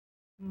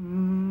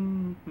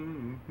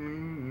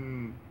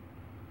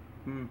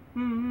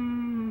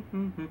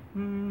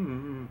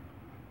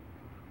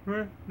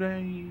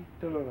day,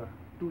 da da da,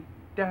 do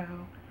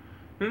down,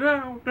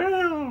 down,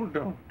 down,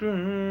 down,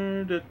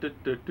 down, da da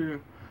da do,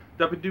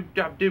 da ba do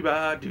da do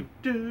ba do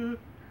do,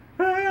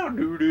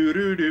 do do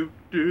do do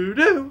do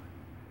do,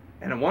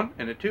 and a one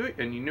and a two,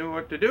 and you know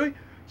what to do.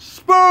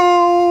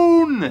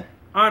 Spoon!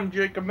 I'm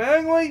Jacob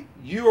Mangley.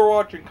 You are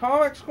watching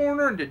Comics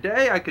Corner, and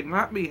today I could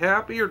not be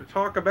happier to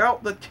talk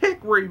about the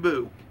Tick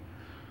reboot.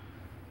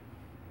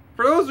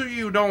 For those of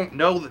you who don't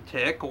know the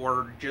Tick,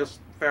 or just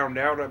found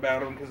out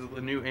about them because of the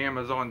new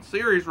Amazon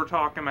series we're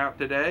talking about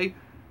today,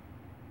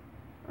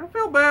 I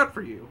feel bad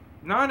for you.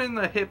 Not in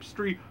the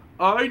hipstery,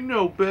 I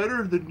know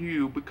better than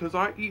you because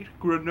I eat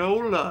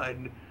granola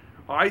and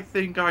I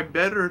think I'm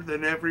better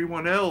than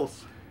everyone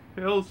else.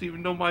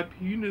 Even though my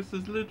penis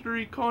is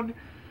literally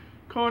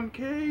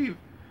concave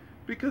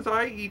because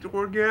I eat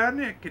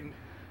organic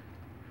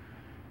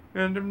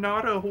and I'm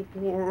not a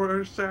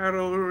poor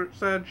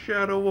sad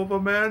shadow of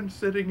a man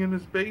sitting in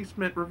his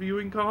basement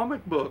reviewing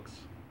comic books.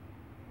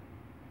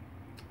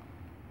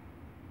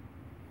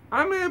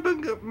 I may have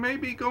been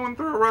maybe going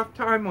through a rough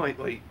time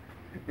lately.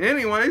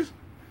 Anyways,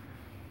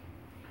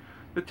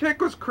 the Tick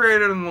was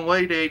created in the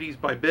late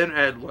 80s by Ben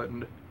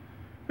Edlund,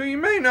 who you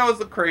may know as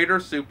the creator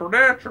of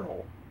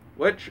Supernatural,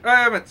 which I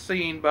haven't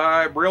seen, but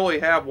I really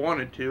have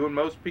wanted to, and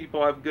most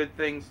people have good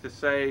things to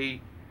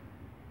say,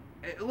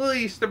 at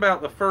least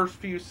about the first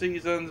few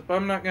seasons, but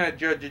I'm not going to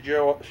judge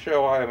a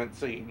show I haven't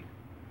seen.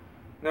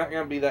 Not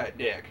going to be that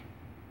dick.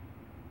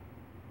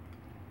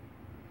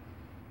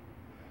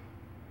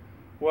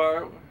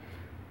 Well,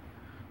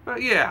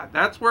 but yeah,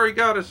 that's where he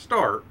got his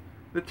start.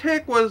 The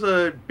Tick was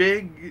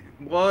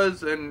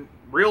and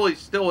really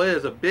still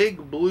is, a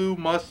big blue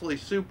muscly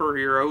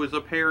superhero who's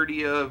a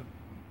parody of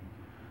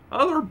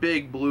other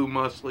big blue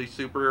muscly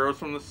superheroes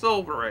from the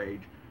Silver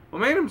Age.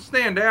 What made him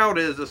stand out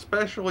is,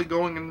 especially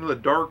going into the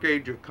dark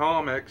age of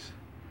comics,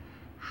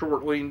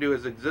 shortly into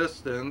his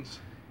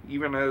existence,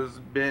 even as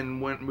Ben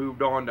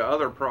moved on to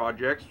other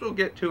projects, we'll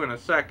get to in a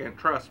second,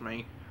 trust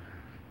me.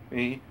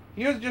 He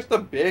was just a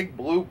big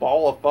blue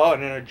ball of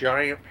fun in a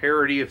giant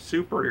parody of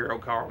superhero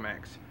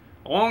comics.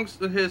 Along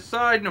to his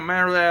side, no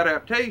matter the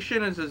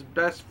adaptation, is his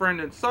best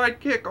friend and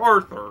sidekick,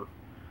 Arthur,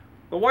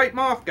 the White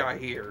Moth guy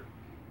here,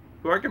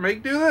 who I can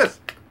make do this,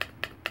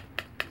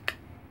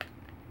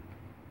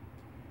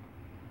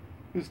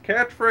 whose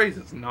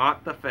catchphrase is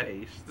 "not the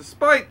face."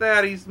 Despite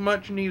that, he's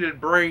much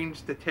needed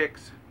brains to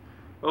Tick's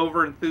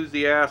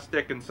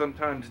over-enthusiastic and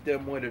sometimes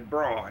dim-witted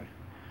brawn.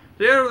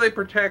 Together they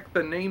protect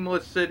the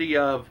nameless city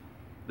of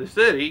the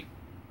city,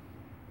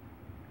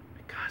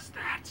 because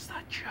that's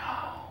the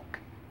joke,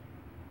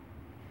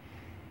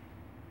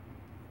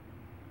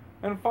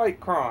 and fight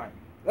crime.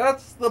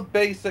 That's the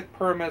basic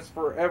premise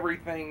for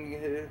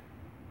everything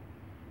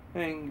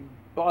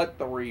but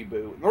the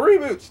reboot. The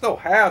reboot still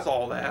has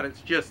all that,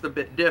 it's just a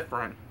bit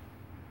different.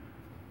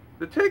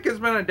 The Tick has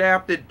been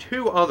adapted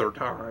 2 other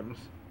times.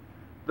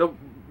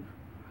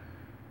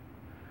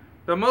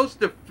 The most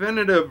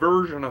definitive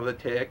version of the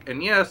Tick,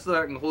 and yes,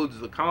 that includes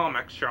the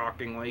comics,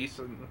 shockingly,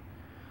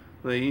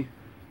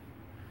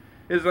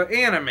 is an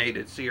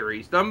animated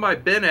series done by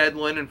Ben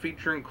Edlund and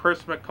featuring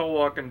Chris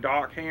McCulloch and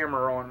Doc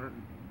Hammer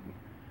on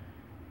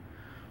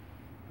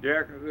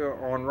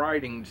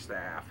writing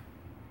staff,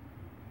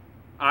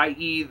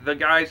 i.e. the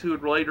guys who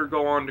would later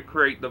go on to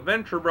create the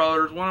Venture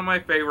Brothers, one of my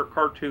favorite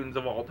cartoons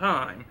of all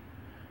time.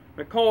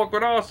 McCulloch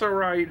would also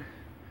write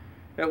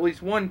at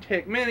least one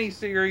Tick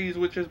miniseries,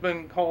 which has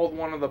been called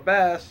one of the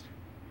best,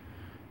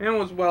 and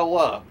was well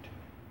loved.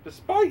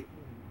 Despite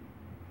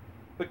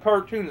the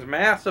cartoon's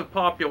massive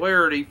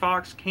popularity,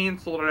 Fox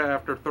canceled it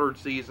after 3rd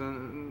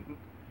season,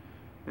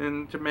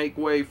 and to make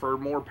way for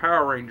more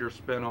Power Rangers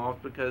spin-offs,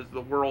 because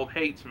the world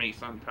hates me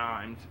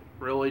sometimes.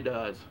 It really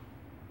does.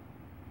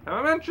 Have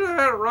I mentioned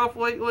I had it rough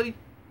lately?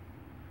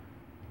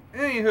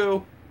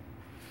 Anywho,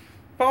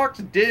 Fox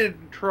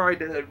did try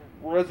to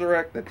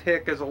resurrect the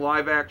Tick as a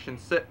live-action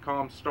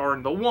sitcom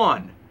starring the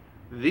one,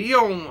 the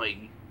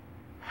only,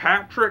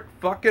 Patrick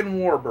fucking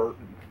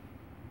Warburton.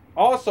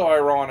 Also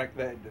ironic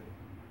that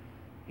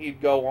he'd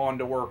go on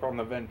to work on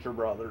the Venture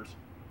Brothers.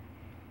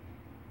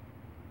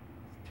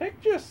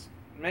 Tick just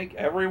make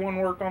everyone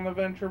work on the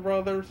Venture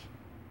Brothers?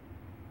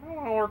 I don't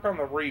want to work on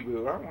the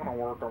reboot. I want to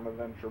work on the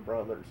Venture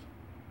Brothers.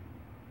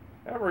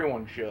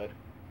 Everyone should.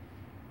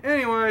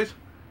 Anyways,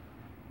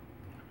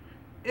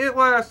 it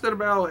lasted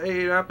about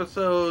 8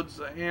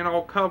 episodes, and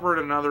I'll cover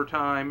it another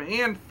time,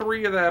 and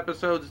 3 of the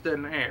episodes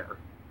didn't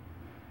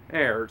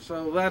air.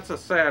 So that's a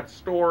sad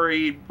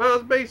story, but it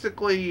was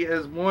basically,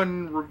 as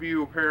one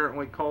review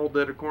apparently called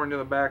it, according to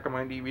the back of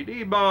my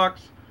DVD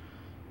box,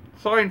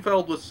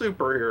 Seinfeld with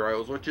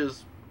superheroes, which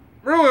is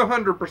really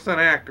 100%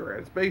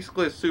 accurate. It's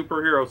basically a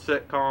superhero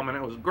sitcom, and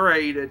it was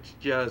great. It's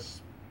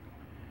just,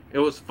 it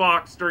was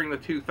Fox during the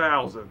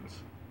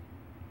 2000s.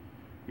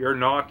 You're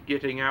not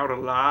getting out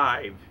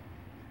alive.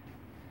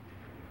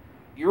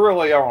 You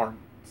really aren't.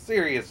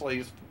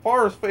 Seriously, as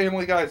far as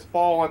Family Guy's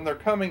fallen, they're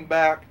coming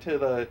back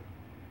to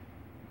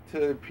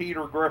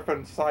Peter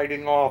Griffin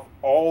citing off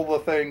all the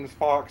things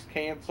Fox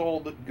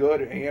canceled,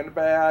 good and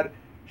bad,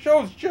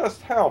 shows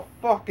just how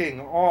fucking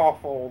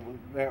awful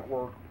the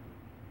network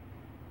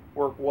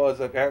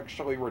was at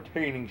actually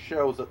retaining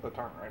shows at the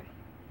time.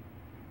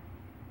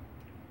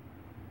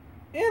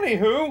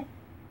 Anywho,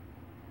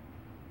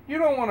 you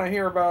don't want to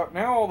hear about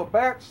now all the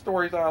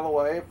backstories out of the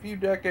way. A few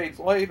decades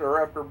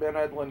later, after Ben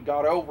Edlund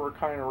got over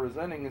kind of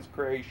resenting his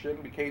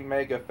creation, became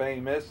mega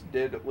famous,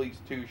 did at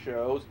least 2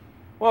 shows.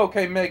 Well,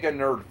 okay, mega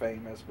nerd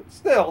famous, but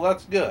still,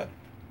 that's good.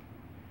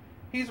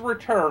 He's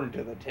returned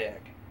to the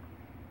Tick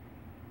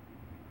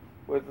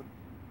with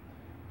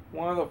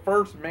one of the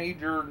first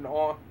major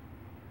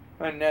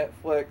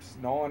Netflix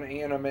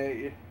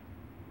non-animated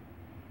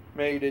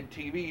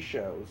TV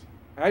shows.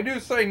 I do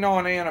say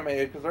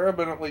non-animated because there have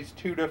been at least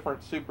 2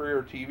 different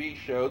superhero TV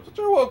shows, which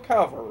I will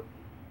cover,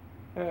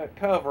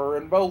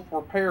 and both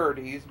were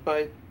parodies,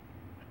 but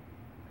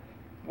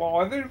while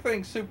I do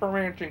think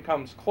Supermansion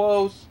comes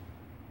close,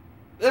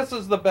 this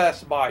is the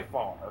best by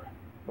far.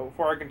 But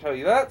before I can tell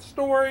you that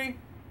story,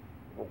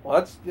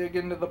 let's dig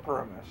into the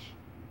premise.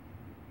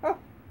 Huh,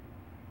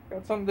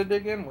 got something to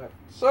dig in with.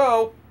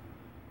 So,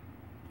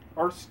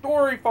 our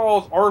story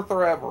follows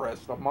Arthur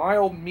Everest, a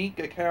mild, meek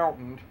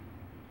accountant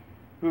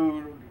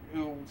who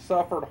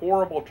suffered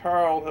horrible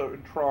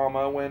childhood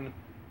trauma when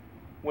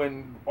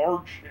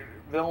arch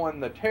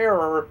villain the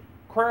Terror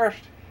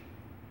crashed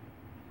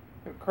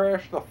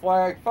the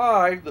Flag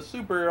 5, the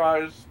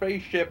superhero's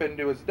spaceship,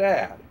 into his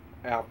dad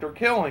after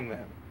killing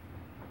them.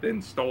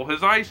 Then stole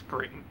his ice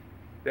cream.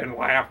 Then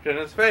laughed in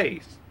his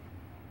face.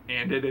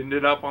 And it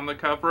ended up on the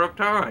cover of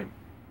Time.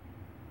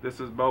 This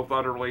is both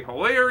utterly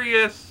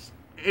hilarious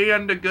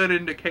and a good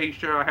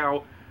indication of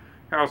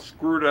how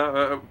screwed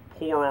up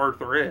poor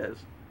Arthur is.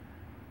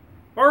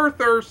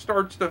 Arthur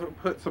starts to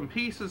put some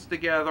pieces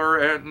together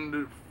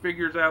and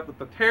figures out that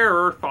the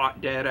Terror,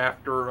 thought dead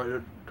after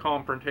a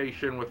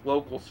confrontation with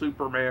local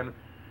Superman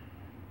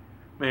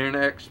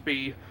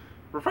XP,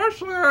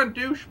 professionally on a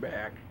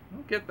douchebag. I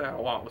don't get that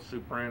a lot with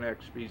Superman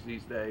XPs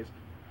these days.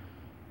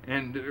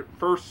 And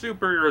first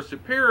superhero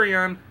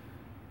Superion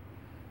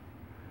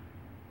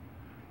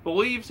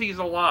believes he's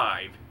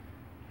alive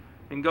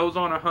and goes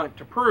on a hunt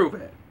to prove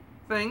it.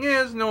 Thing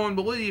is, no one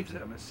believes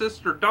him. His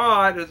sister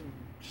Dot has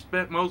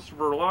spent most of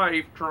her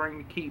life trying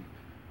to keep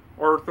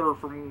Arthur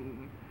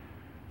from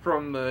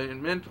the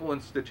mental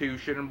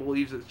institution and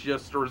believes it's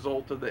just a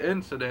result of the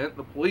incident.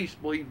 The police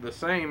believe the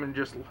same and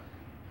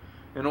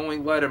only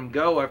let him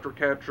go after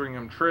capturing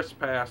him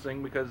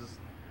trespassing because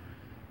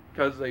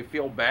they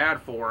feel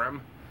bad for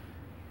him.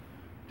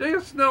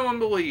 Just no one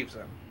believes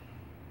him.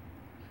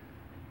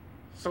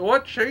 So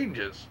what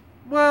changes?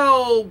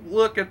 Well,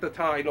 look at the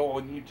title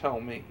and you tell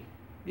me.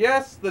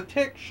 Yes, the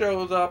Tick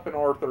shows up in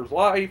Arthur's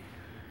life,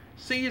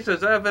 sees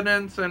his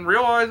evidence, and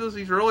realizes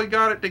he's really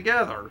got it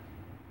together.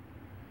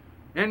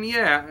 And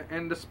yeah,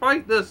 and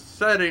despite this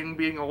setting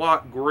being a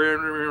lot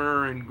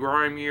grimmer and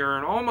grimier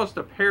and almost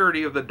a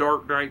parody of the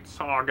Dark Knight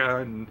saga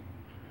and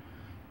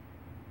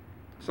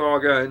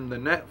the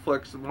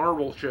Netflix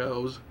Marvel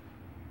shows,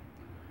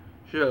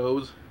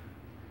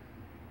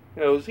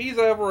 he's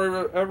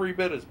every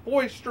bit as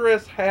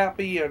boisterous,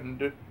 happy,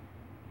 and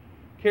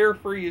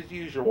carefree as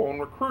usual, and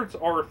recruits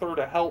Arthur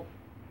to help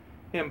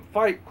him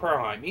fight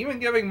crime, even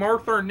giving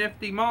Arthur a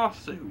nifty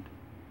moth suit,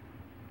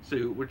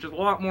 which is a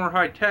lot more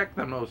high-tech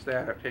than most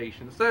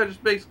adaptations. Instead of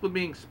just basically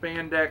being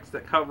spandex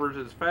that covers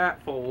his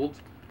fat folds,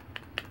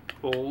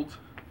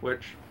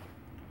 which,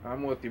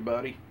 I'm with you,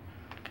 buddy.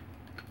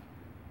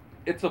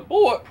 It's a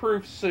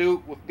bulletproof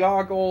suit with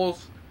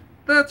goggles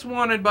that's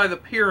wanted by the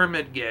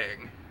Pyramid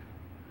Gang,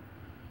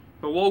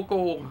 the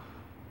local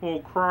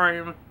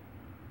crime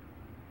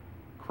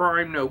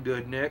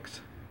no-good-nicks,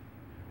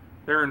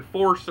 their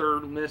enforcer,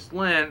 Miss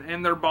Lynn,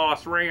 and their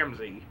boss,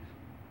 Ramsey.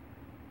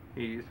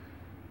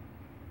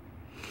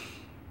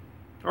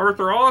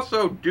 Arthur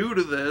also, due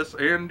to this,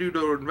 and due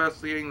to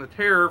investigating the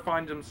Terror,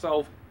 finds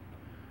himself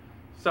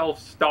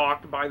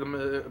self-stalked by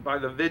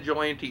the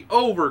vigilante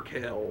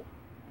Overkill.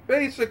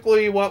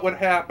 Basically, what would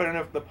happen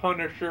if the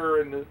Punisher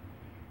and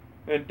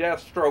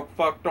Deathstroke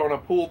fucked on a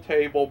pool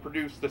table,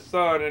 produced a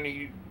son, and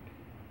he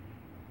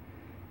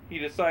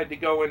decided to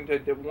go into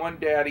one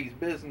daddy's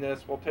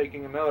business while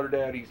taking another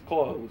daddy's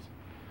clothes.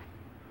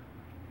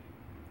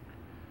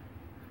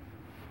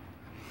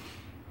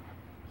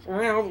 So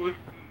now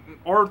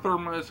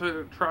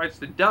Arthur tries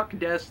to duck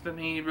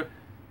Destiny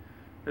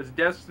as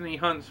Destiny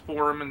hunts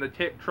for him, and the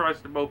Tick tries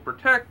to both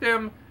protect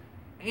him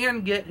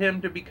and get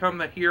him to become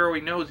the hero he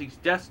knows he's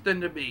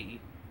destined to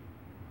be.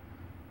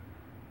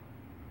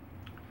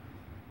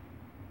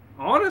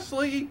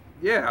 Honestly,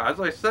 yeah,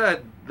 as I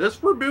said, this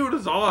reboot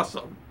is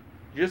awesome.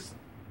 Just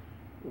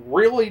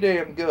really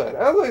damn good.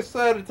 As I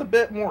said, it's a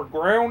bit more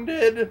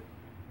grounded,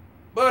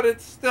 but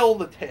it's still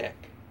the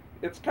Tick.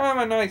 It's kind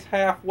of a nice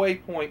halfway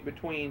point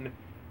between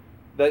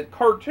the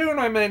cartoon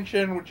I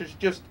mentioned, which is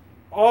just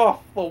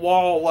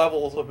off-the-wall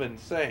levels of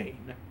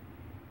insane,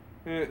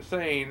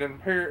 and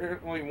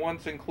apparently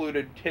once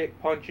included Tick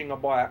punching a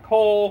black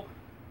hole,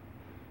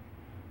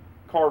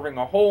 carving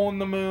a hole in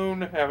the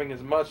moon, having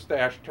his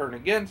mustache turn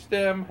against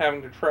him,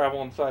 having to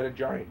travel inside a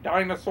giant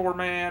dinosaur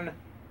man.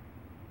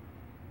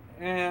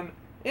 And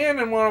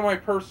in one of my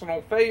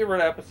personal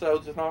favorite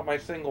episodes, if not my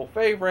single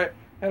favorite,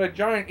 had a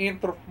giant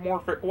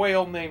anthropomorphic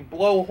whale named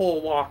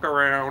Blowhole walk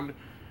around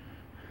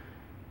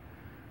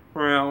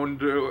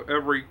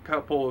every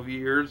couple of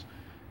years,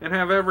 and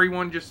have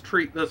everyone just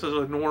treat this as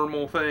a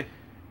normal thing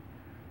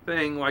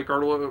like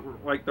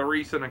the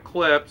recent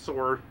eclipse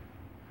or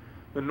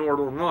the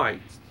Northern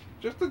Lights.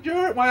 Just a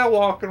giant whale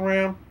walking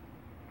around.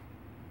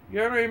 You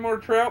got any more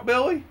trout,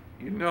 Billy?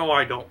 You know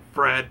I don't,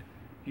 Fred.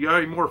 You got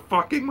any more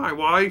fucking my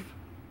wife?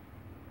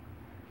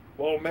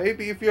 Well,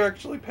 maybe if you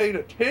actually paid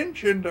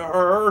attention to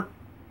her.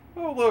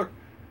 Oh,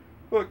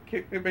 look,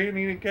 kick the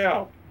man-eating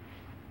cow.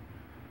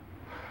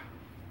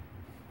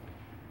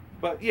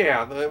 But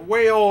yeah, the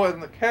whale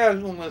and the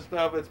casualness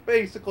of it's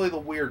basically the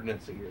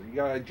weirdness here. You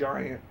got a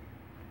giant,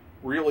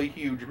 really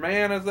huge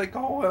man, as they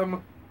call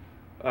him.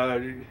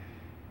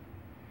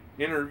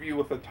 Interview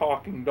with a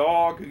talking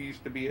dog who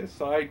used to be his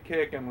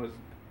sidekick and was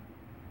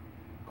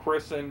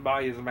christened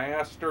by his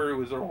master, who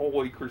was a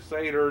holy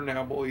crusader,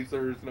 now believes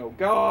there is no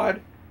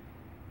God.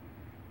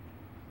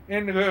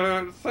 And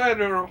said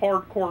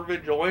hardcore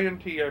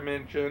vigilante I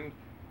mentioned,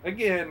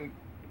 again,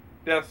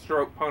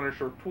 Deathstroke,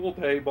 Punisher, Pool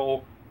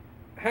Table,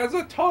 has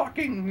a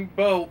talking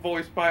boat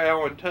voiced by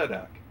Alan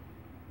Tudyk.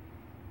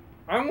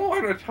 I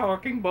want a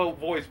talking boat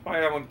voiced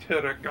by Alan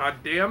Tudyk,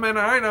 goddammit,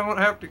 I don't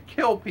have to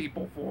kill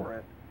people for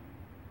it.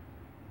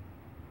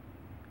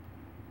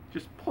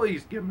 Just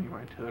please give me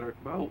my Tudyk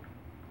boat.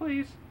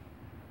 Please.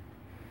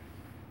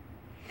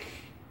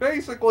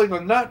 Basically, the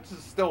nuts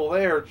is still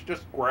there, it's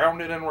just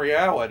grounded in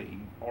reality.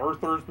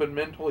 Arthur's been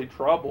mentally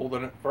troubled,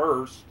 and at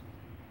first,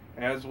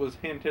 as was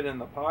hinted in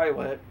the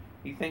pilot,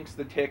 he thinks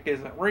the tick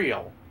isn't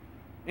real.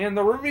 And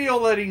the reveal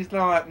that he's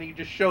not, and he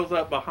just shows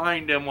up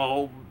behind him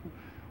while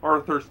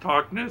Arthur's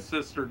talking to his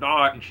sister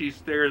Dot, and she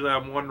stares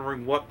at him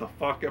wondering, what the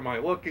fuck am I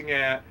looking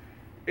at,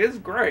 is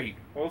great.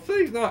 Well, the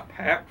city's not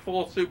packed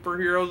full of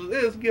superheroes.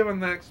 It is given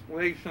the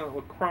explanation that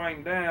with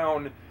crime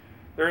down,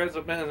 there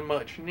hasn't been as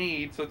much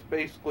need, so it's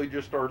basically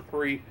just our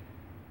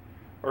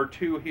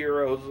two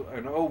heroes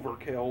and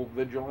overkill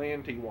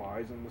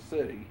vigilante-wise in the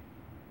city.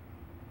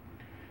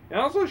 It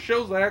also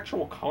shows the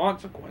actual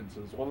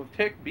consequences. While the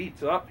tick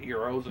beats up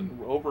heroes and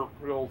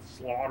overkill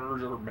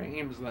slaughters or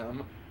maims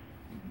them,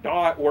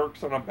 Dot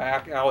works on a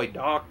back alley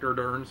doctor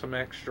to earn some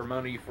extra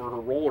money for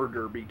her roller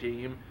derby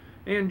team,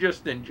 and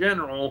just in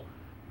general.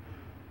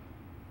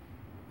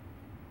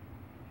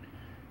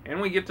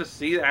 And we get to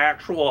see the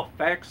actual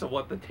effects of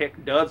what the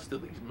tick does to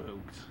these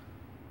mooks.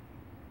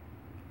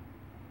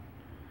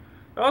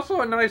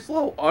 Also a nice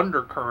little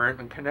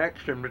undercurrent and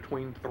connection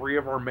between three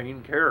of our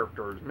main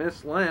characters.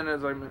 Miss Lynn,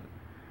 who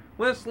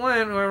I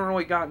haven't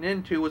really gotten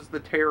into, was the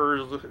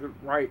Terror's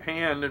right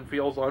hand and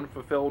feels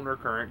unfulfilled in her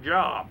current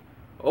job.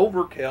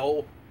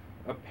 Overkill,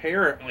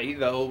 apparently,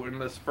 though, in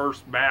this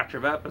first batch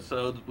of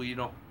episodes, we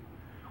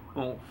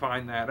won't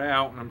find that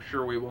out, and I'm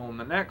sure we will in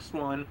the next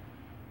one,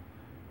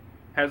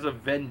 has a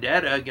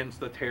vendetta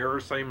against the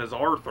Terror, same as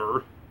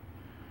Arthur.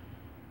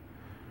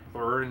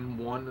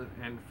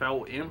 And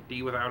felt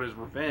empty without his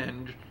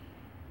revenge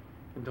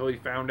until he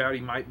found out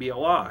he might be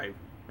alive.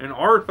 And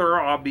Arthur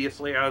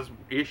obviously has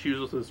issues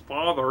with his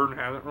father and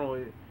hasn't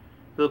really, to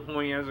the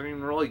point he hasn't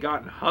even really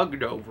gotten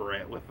hugged over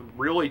it, with a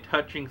really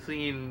touching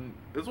scene,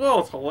 as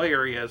well as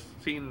hilarious,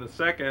 seeing the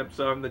second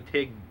episode and the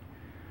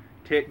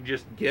tick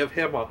just give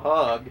him a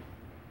hug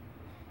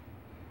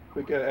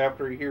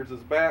after he hears his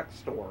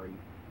backstory.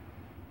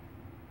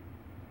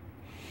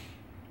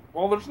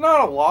 Well, there's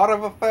not a lot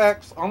of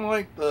effects,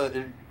 unlike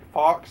the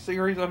Fox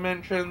series I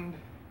mentioned.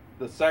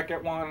 The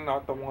second one,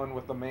 not the one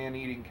with the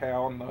man-eating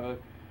cow and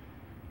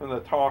the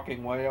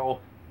talking whale.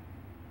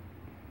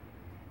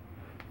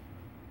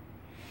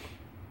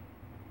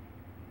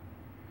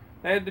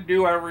 They had to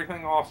do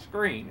everything off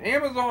screen.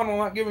 Amazon, while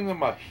not giving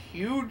them a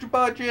huge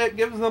budget,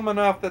 gives them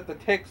enough that the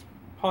tick's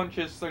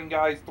punches send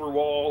guys through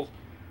walls.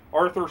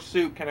 Arthur's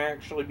suit can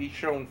actually be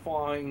shown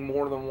flying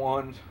more than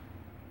once.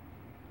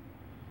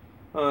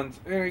 And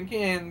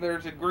again,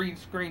 there's a green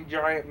screen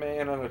giant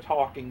man and a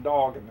talking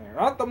dog in there.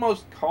 Not the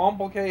most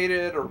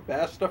complicated or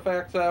best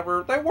effects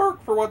ever. They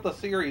work for what the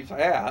series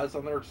has,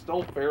 and they're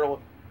still fairly...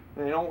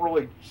 They don't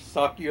really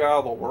suck you out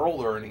of the world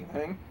or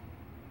anything.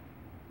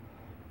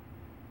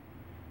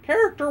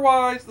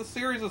 Character-wise, the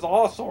series is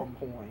also on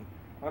point.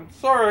 I'm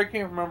sorry I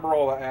can't remember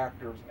all the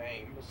actors'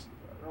 names.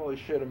 I really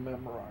should have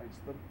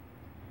memorized them.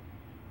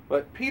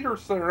 But Peter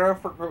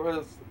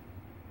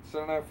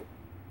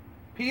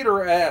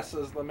Peter S.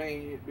 is the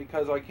main,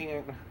 because I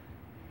can't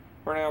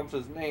pronounce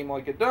his name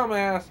like a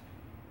dumbass,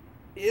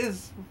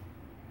 is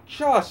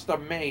just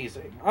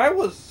amazing. I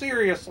was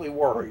seriously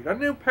worried. I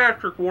knew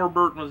Patrick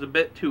Warburton was a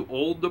bit too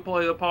old to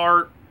play the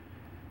part,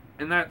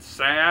 and that's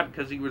sad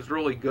because he was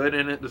really good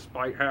in it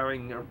despite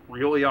having a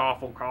really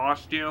awful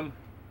costume.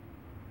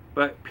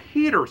 But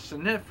Peter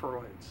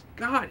Siniferowicz,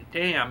 god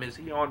damn, is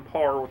he on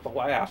par with the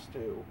last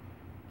two.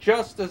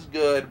 Just as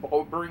good,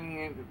 bringing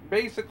in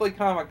basically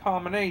kind of a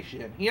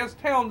combination. He has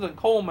Townsend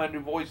Coleman, who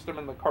voiced him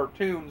in the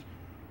cartoons,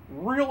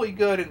 really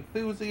good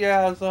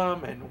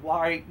enthusiasm and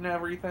light and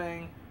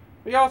everything.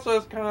 He also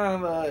has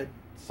kind of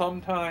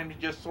sometimes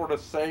just sort of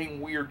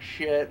saying weird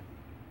shit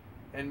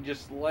and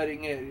just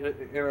letting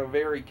it in a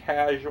very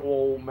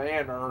casual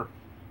manner,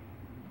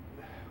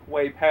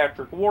 way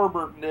Patrick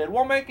Warburton did,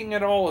 while making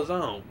it all his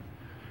own.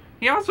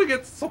 He also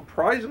gets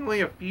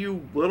surprisingly a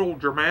few little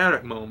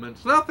dramatic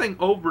moments. Nothing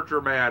over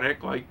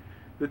dramatic, like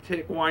the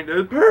Tick whined,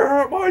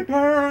 "My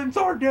parents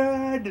are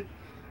dead!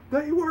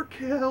 They were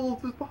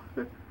killed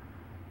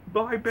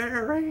by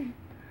Barry!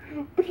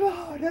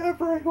 Blood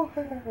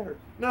everywhere!"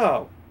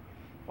 No.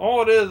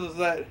 All it is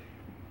that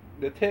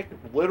the Tick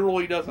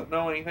literally doesn't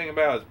know anything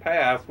about his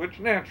past, which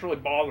naturally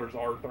bothers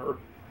Arthur.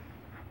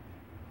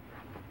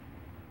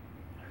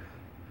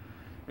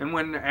 And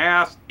when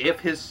asked if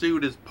his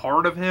suit is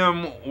part of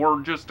him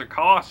or just a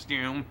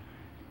costume,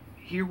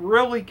 he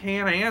really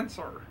can't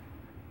answer.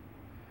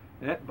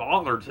 It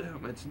bothers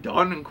him. It's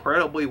done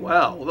incredibly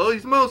well. Though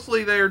he's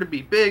mostly there to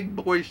be big,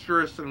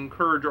 boisterous, and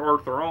encourage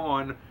Arthur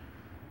on.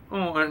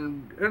 Oh,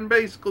 and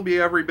basically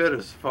be every bit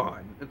as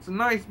fun. It's a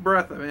nice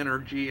breath of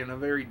energy in a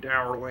very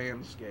dour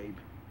landscape.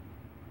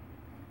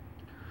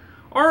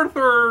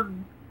 Arthur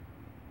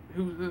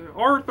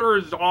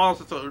is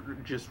also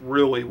just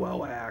really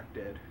well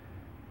acted.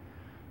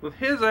 With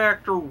his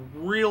actor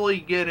really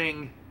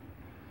getting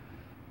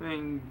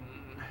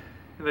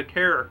the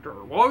character.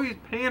 While he's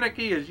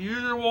panicky as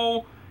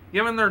usual,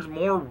 given there's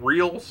more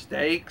real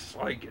stakes,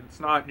 like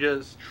it's not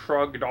just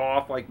shrugged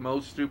off like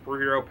most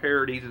superhero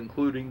parodies,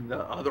 including the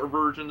other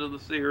versions of the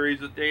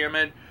series that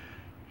Damage,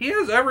 he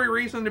has every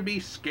reason to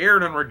be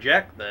scared and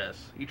reject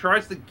this. He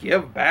tries to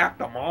give back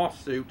the moth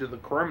suit to the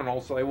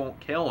criminals so they won't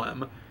kill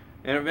him,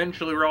 and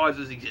eventually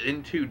realizes he's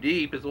in too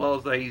deep, as well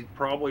as he's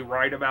probably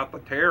right about the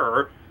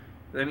terror.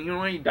 Then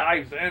when he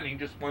dives in, he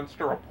just wants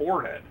to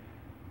report it.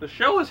 The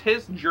show is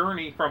his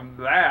journey from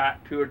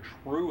that to a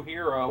true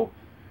hero,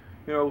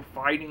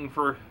 fighting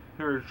for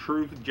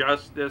truth,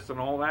 justice, and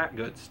all that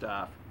good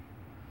stuff.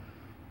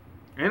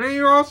 And then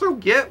you also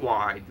get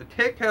why. The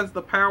Tick has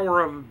the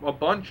power of a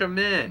bunch of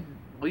men,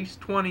 at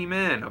least 20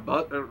 men, a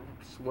bus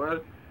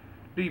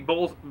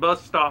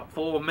stop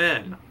full of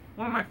men.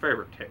 One of my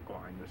favorite Tick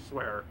lines, I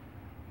swear.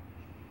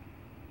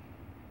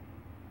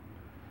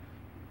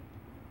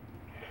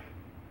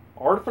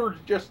 Arthur's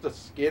just a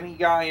skinny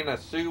guy in a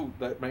suit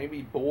that may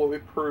be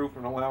bulletproof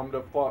and allow him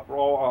to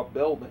roll off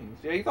buildings.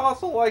 Yeah, he's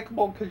also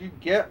likable because you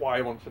get why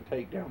he wants to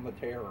take down the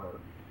terror.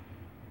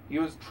 He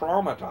was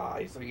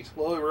traumatized, and he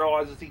slowly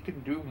realizes he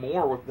can do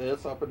more with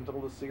this up until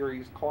the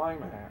series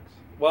climax.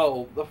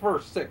 Well, the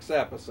first 6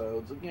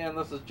 episodes. Again,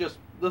 this is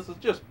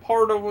just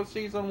part of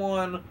season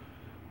 1.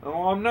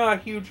 While I'm not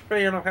a huge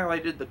fan of how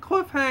they did the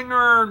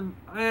cliffhanger,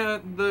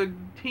 the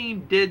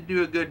team did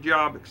do a good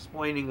job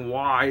explaining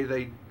why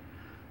they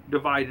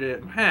divided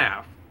it in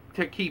half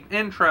to keep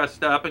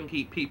interest up and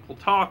keep people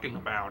talking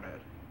about it,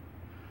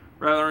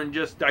 rather than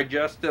just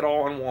digest it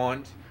all at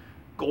once,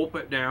 gulp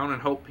it down,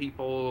 and hope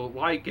people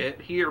like it.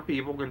 Here,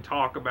 people can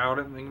talk about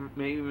it, and they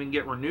may even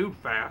get renewed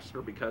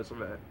faster because of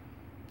it.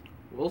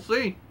 We'll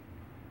see.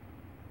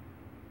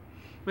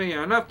 But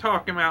yeah, enough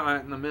talking about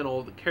that in the middle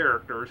of the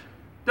characters.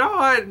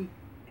 Dot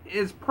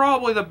is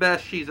probably the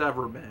best she's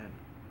ever been.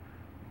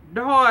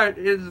 Dot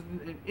is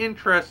an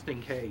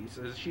interesting case,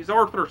 as she's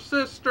Arthur's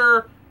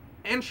sister,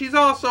 and she's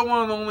also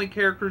one of the only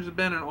characters who've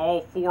been in all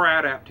 4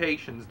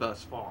 adaptations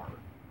thus far.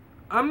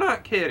 I'm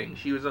not kidding.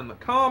 She was in the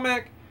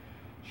comic,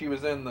 she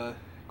was in the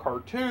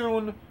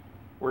cartoon,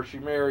 where she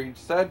married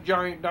said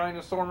giant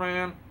dinosaur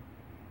man,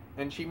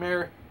 and she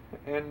was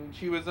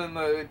in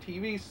the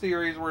TV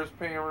series where his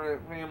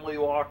family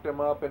locked him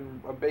up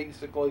in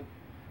basically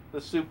the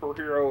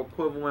superhero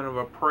equivalent of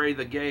a Pray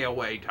the Gay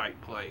Away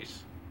type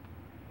place.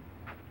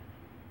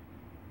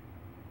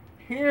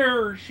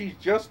 Here, she's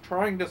just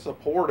trying to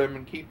support him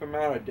and keep him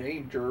out of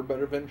danger, but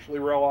eventually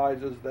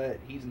realizes that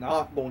he's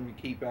not going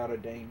to keep out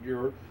of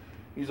danger.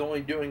 He's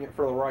only doing it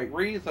for the right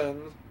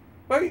reasons.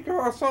 But you can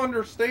also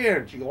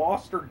understand, she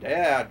lost her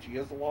dad. She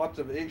has lots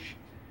of issues.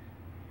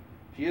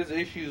 She has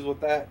issues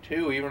with that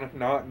too, even if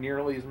not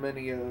nearly as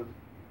many as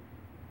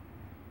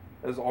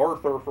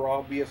Arthur for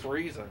obvious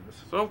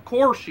reasons. So of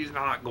course she's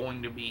not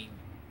going to be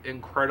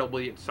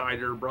incredibly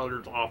excited her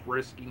brother's off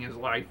risking his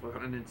life with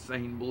an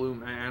insane blue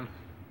man.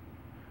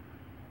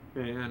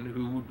 And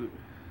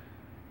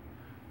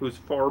who's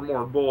far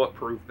more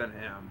bulletproof than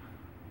him.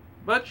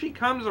 But she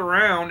comes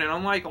around, and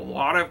unlike a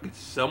lot of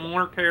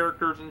similar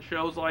characters in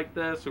shows like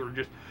this, who are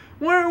just,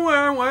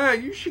 wah,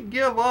 you should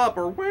give up,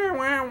 or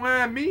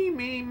wah,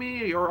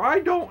 me, or I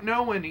don't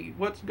know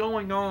what's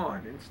going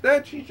on.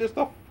 Instead, she's just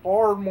a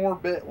far more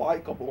bit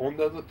likable and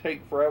doesn't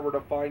take forever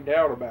to find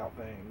out about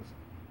things.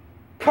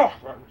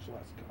 Let's go.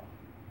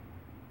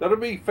 Though to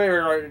be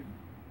fair, I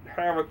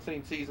haven't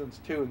seen seasons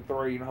 2 and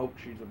 3 and hope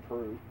she's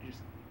improved. Just,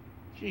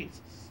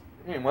 Jesus.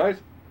 Anyways,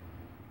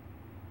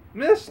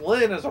 Miss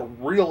Lynn is a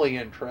really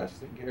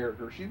interesting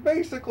character. She's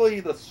basically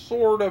the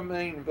sort of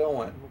main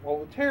villain.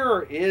 While the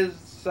Terror is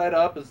set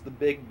up as the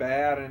big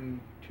bad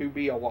and to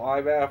be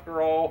alive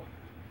after all,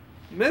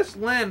 Miss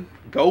Lynn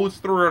goes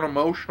through an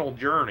emotional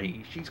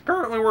journey. She's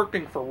currently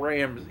working for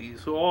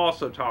Ramses, who we'll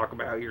also talk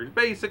about here. He's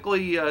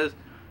basically a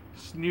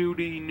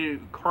snooty new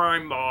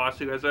crime boss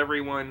who has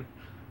everyone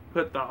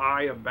put the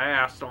Eye of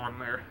Bast on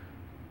their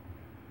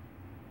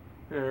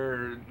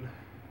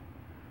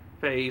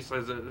face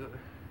as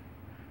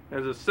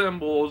a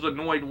symbol, as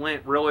annoyed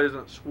Lint really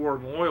isn't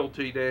sworn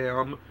loyalty to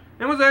him,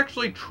 and was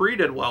actually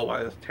treated well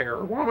by this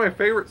Terror. One of my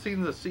favorite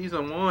scenes of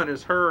season 1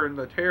 is her and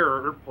the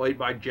Terror, played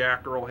by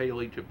Jack Earl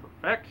Haley to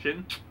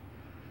perfection,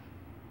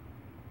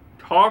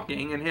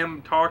 talking, and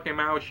him talking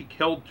about how she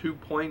killed 2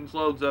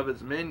 planesloads of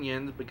his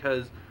minions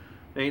because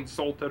they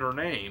insulted her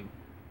name.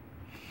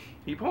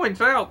 He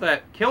points out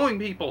that killing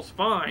people's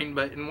fine,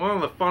 but in one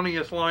of the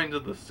funniest lines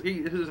of the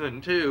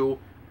season 2,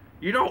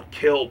 you don't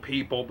kill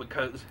people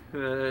because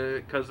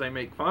they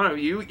make fun of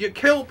you. You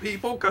kill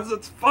people because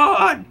it's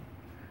fun.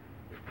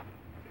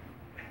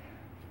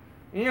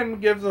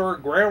 And gives her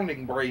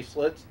grounding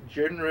bracelets,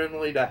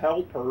 genuinely to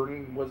help her,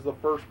 and was the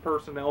first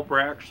person to help her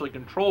actually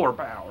control her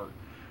power.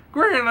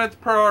 Granted, that's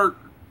part.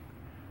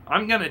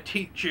 I'm gonna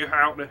teach you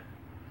how to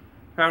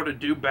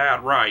do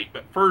bad right,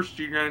 but first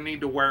you're gonna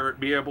need to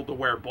be able to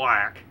wear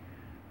black.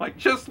 Like,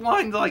 just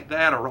lines like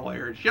that are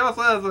hilarious. She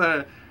also has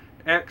a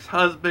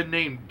ex-husband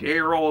named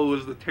Daryl, who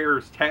is the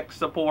Terror's tech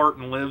support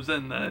and lives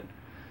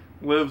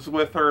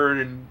with her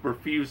and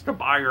refused to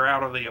buy her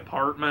out of the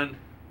apartment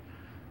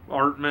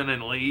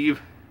and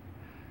leave.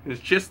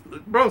 It's just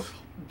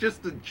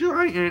a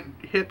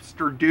giant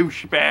hipster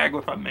douchebag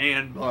with a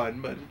man bun,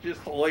 but it's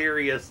just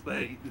hilarious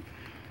that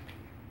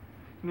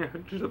I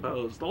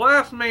suppose. The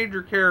last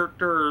major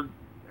character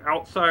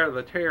outside of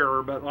the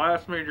Terror, but the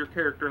last major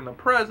character in the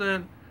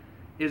present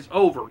is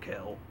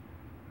Overkill,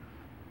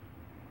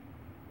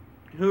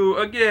 who,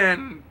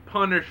 again,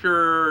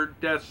 Punisher,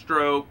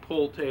 Deathstroke,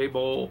 Pull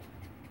Table,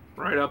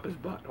 right up his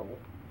butthole.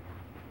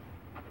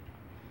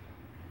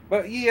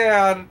 But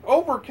yeah,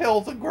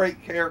 Overkill's a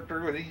great character,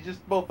 but he's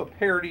just both a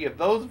parody of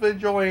those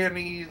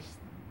vigilantes,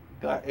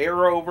 the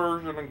Arrow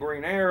version of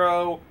Green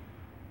Arrow,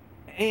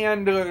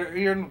 and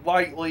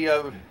lightly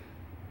of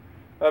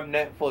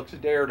Netflix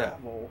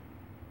Daredevil,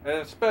 and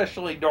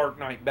especially Dark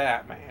Knight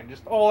Batman.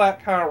 Just all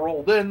that kind of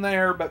rolled in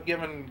there, but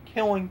given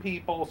killing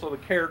people, so the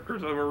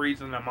characters have a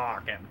reason to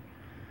mock him.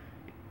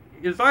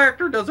 His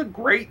actor does a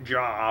great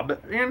job,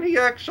 and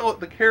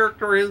the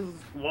character is,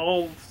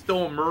 while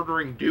still a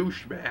murdering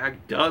douchebag,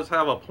 does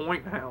have a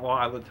point a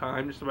lot of the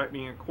time, just about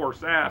being a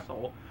coarse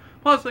asshole.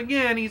 Plus,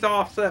 again, he's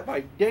offset by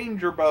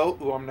Danger Boat,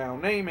 who I'm now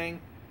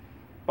naming,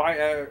 by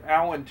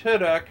Alan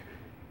Tudyk,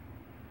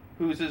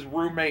 who's his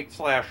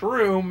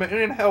roommate/room, and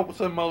it helps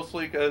him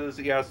mostly because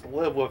he has to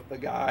live with the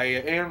guy,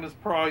 and is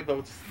probably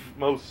the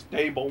most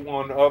stable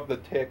one of the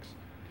Ticks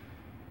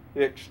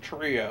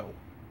trio.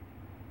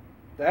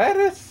 That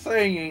is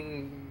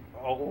saying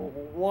a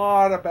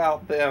lot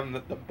about them,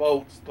 that the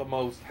Boat's the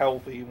most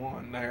healthy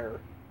one there.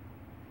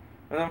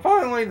 And then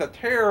finally, the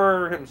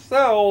Terror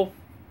himself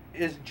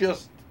is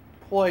just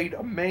played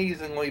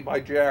amazingly by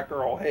Jack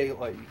Earl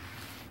Haley.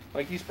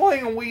 Like, he's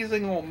playing a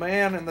wheezing old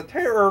man, and the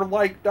Terror,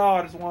 like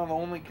Dodd, is one of the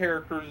only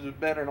characters who's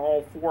been in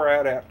all 4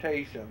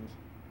 adaptations.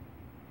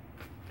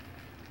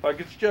 Like,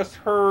 it's just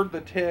her,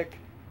 the Tick,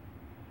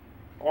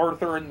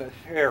 Arthur, and the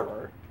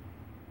Terror.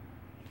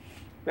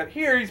 But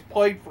here he's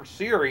played for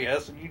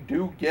serious, and you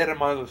do get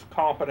him as a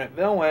competent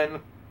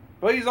villain,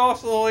 but he's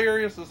also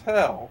hilarious as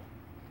hell.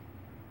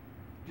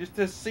 Just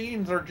his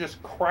scenes are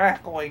just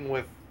crackling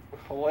with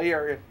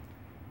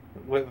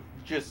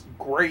just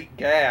great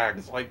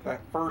gags, like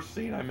that first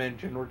scene I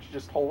mentioned, which is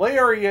just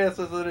hilarious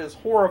as it is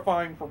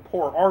horrifying for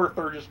poor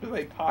Arthur just because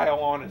they pile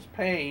on his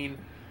pain,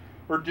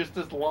 or just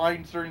his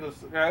lines during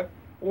this,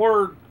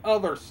 or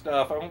other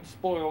stuff. I won't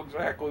spoil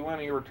exactly when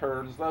he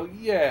returns, though.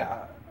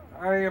 Yeah,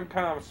 I am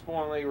kind of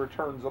spoiling he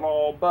returns at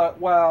all, but,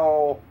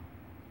 well,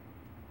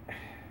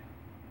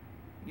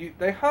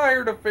 they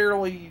hired a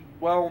fairly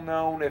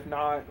well-known, if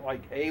not,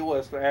 like,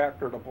 A-list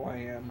actor to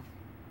play him.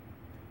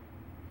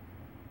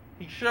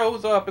 He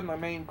shows up in the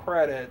main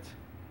credits,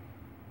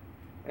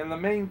 and the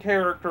main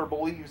character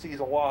believes he's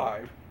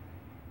alive.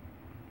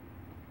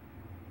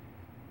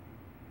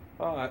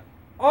 But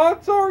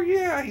odds are,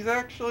 yeah, he's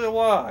actually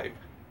alive.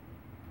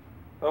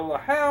 So the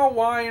how,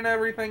 why, and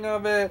everything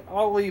of it,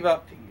 I'll leave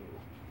up to you.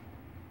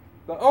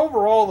 But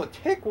overall, the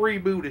Tick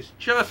reboot is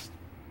just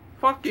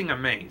fucking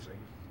amazing.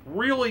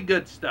 Really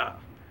good stuff.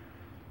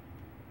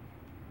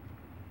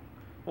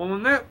 Well, the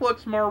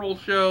Netflix Marvel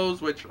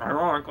shows, which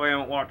ironically I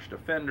haven't watched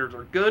Defenders,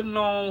 are good and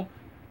all.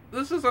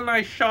 This is a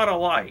nice shot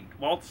of light.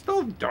 While it's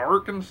still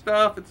dark and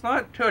stuff, it's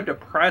not to a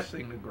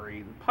depressing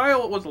degree. The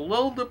pilot was a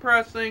little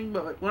depressing,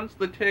 but once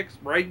the Tick's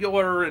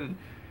regular and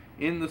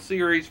in the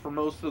series for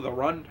most of the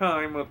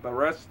runtime with the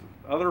rest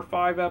other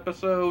 5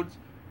 episodes,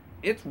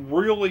 it's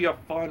really a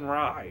fun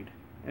ride.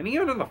 And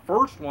even in the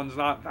first one's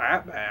not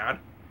that bad.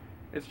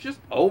 It's just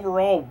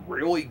overall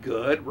really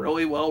good,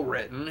 really well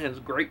written, has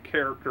great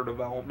character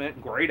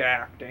development, great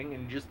acting,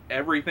 and just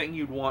everything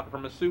you'd want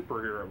from a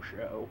superhero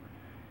show.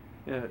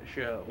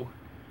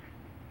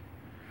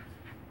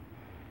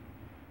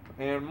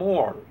 and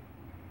more.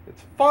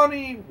 It's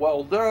funny,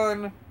 well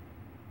done,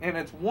 and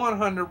it's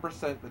 100%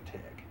 the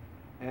tick.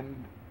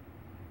 And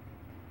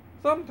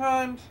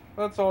sometimes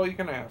that's all you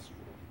can ask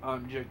for.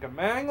 I'm Jacob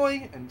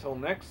Mangley. Until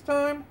next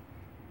time,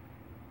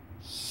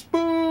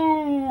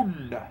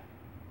 spoon!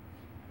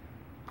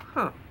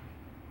 Huh.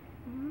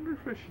 I wonder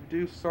if I should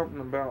do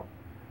something about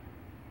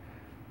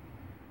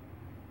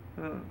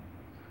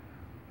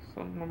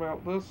something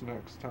about this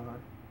next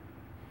time.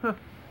 Huh.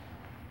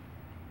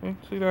 Can't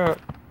see that.